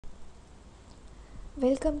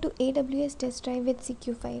Welcome to AWS Test Drive with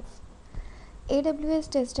CQ5. AWS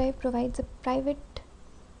Test Drive provides a private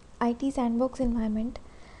IT sandbox environment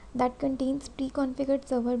that contains pre-configured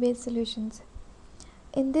server-based solutions.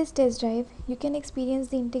 In this test drive, you can experience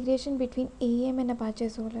the integration between AEM and Apache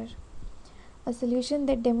Solr, a solution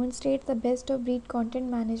that demonstrates the best-of-breed content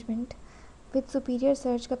management with superior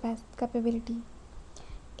search capability.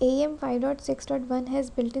 AEM 5.6.1 has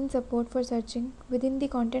built-in support for searching within the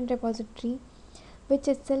content repository, which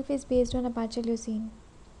itself is based on Apache Lucene.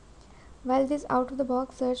 While this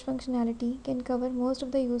out-of-the-box search functionality can cover most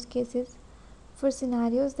of the use cases, for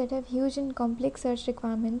scenarios that have huge and complex search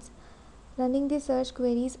requirements, running the search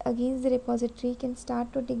queries against the repository can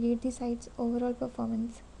start to degrade the site's overall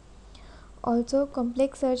performance. Also,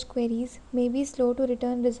 complex search queries may be slow to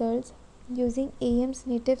return results using AEM's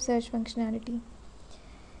native search functionality.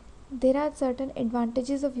 There are certain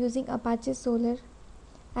advantages of using Apache Solr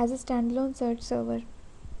as a standalone search server.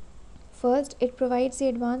 First, it provides the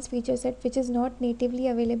advanced feature set which is not natively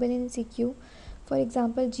available in CQ, for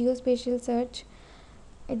example, geospatial search,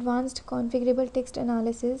 advanced configurable text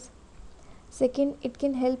analysis. Second, it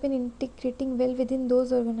can help in integrating well within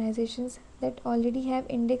those organizations that already have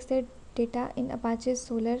indexed their data in Apache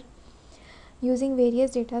Solr using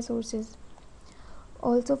various data sources.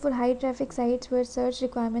 Also, for high traffic sites where search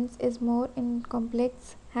requirements is more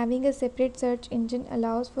complex, having a separate search engine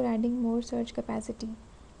allows for adding more search capacity.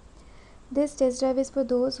 This test drive is for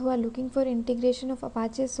those who are looking for integration of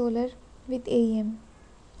Apache Solr with AEM.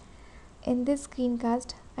 In this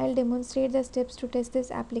screencast, I'll demonstrate the steps to test this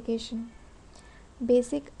application.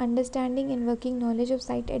 Basic understanding and working knowledge of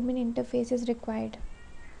site admin interface is required.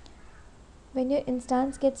 When your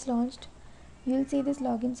instance gets launched, you'll see this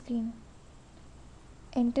login screen.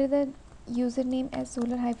 Enter the username as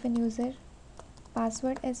Solr-user,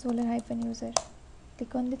 password as Solr-user.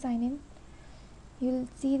 Click on the sign in. You'll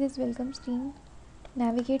see this welcome screen.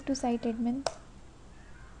 Navigate to site admin,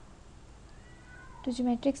 to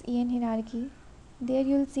Geometrics EN hierarchy. There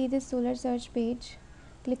you'll see this Solr search page.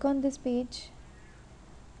 Click on this page.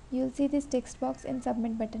 You'll see this text box and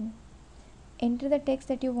submit button. Enter the text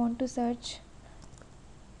that you want to search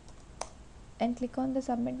and click on the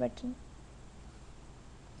submit button.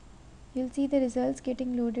 You'll see the results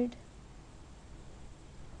getting loaded.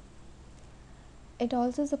 It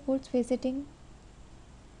also supports faceting.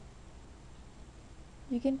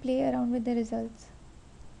 You can play around with the results.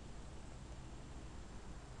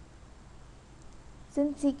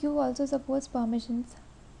 Since CQ also supports permissions,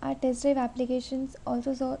 our test drive applications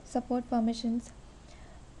also support permissions,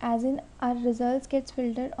 as in our results gets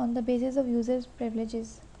filtered on the basis of users'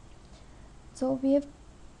 privileges. So we have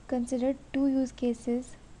considered two use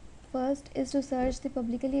cases. First is to search the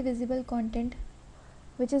publicly visible content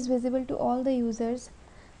which is visible to all the users.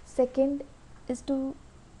 Second is to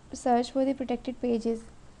search for the protected pages.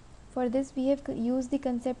 For this we have used the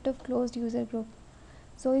concept of closed user group.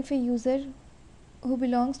 So if a user who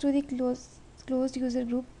belongs to the closed user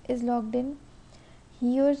group is logged in,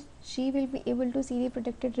 he or she will be able to see the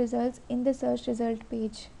protected results in the search result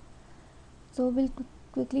page. So we'll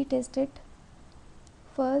quickly test it.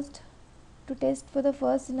 First, to test for the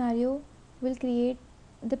first scenario, we'll create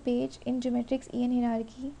the page in Geometrics EN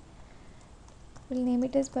hierarchy. We'll name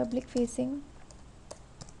it as public facing.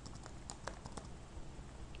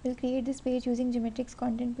 We'll create this page using Geometrics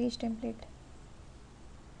content page template.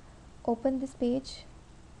 Open this page.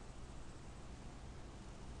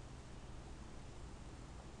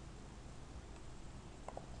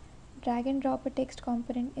 Drag and drop a text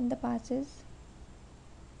component in the passes.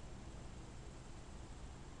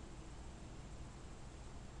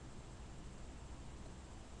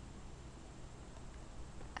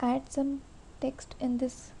 Add some text in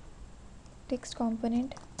this text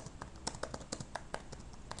component.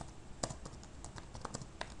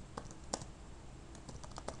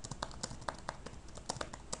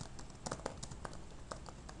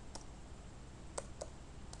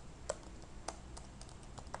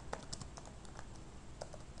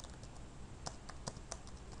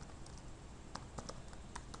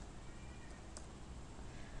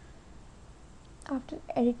 After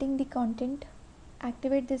editing the content,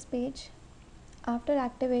 activate this page. After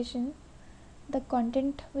activation, the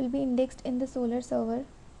content will be indexed in the Solr server.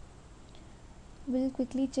 We'll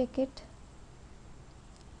quickly check it.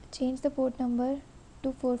 Change the port number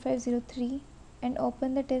to 4503 and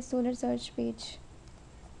open the test Solr search page.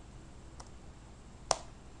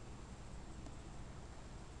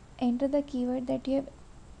 Enter the keyword that you have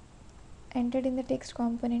entered in the text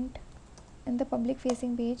component in the public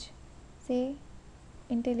facing page. Say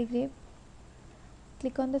IntelliGrape.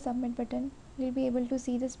 Click on the submit button. You'll be able to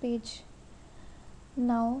see this page.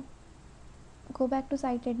 Now go back to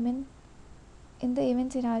site admin. In the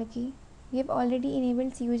events hierarchy, we have already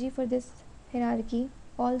enabled COG for this hierarchy.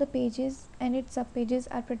 All the pages and its subpages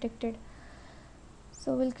are protected.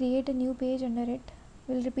 So we'll create a new page under it.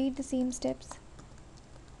 We'll repeat the same steps.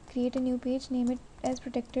 Create a new page, name it as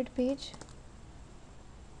protected page.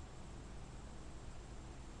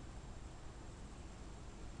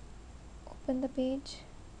 Open the page,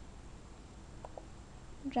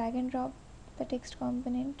 drag and drop the text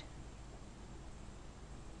component.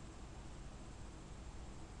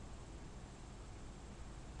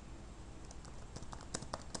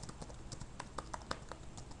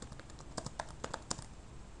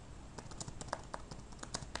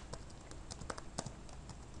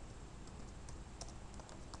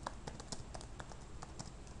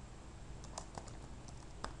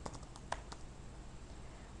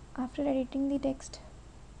 After editing the text,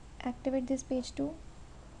 activate this page too.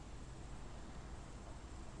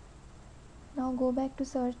 Now go back to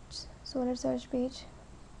Solr search page.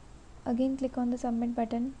 Again click on the submit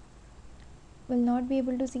button. Will not be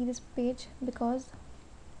able to see this page because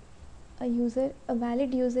a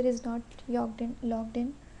valid user is not logged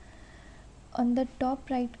in. On the top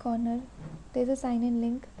right corner there is a sign in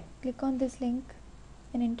link. Click on this link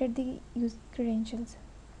and enter the user credentials.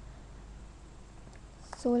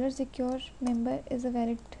 Solr secure member is a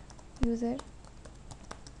valid user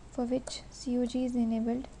for which COG is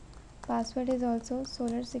enabled. Password is also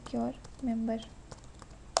Solr secure member.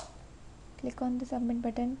 Click on the submit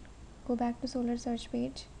button. Go back to Solr search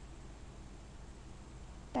page.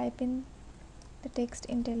 Type in the text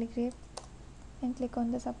IntelliGrape and click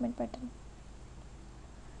on the submit button.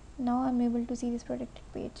 Now I'm able to see this protected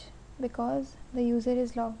page because the user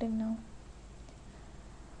is logged in now.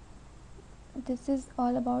 This is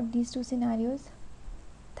all about these two scenarios.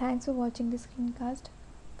 Thanks for watching this screencast.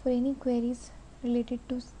 For any queries related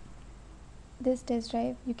to this test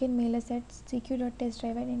drive, you can mail us at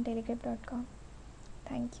cq.testdrive@intelligrape.com.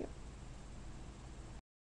 Thank you.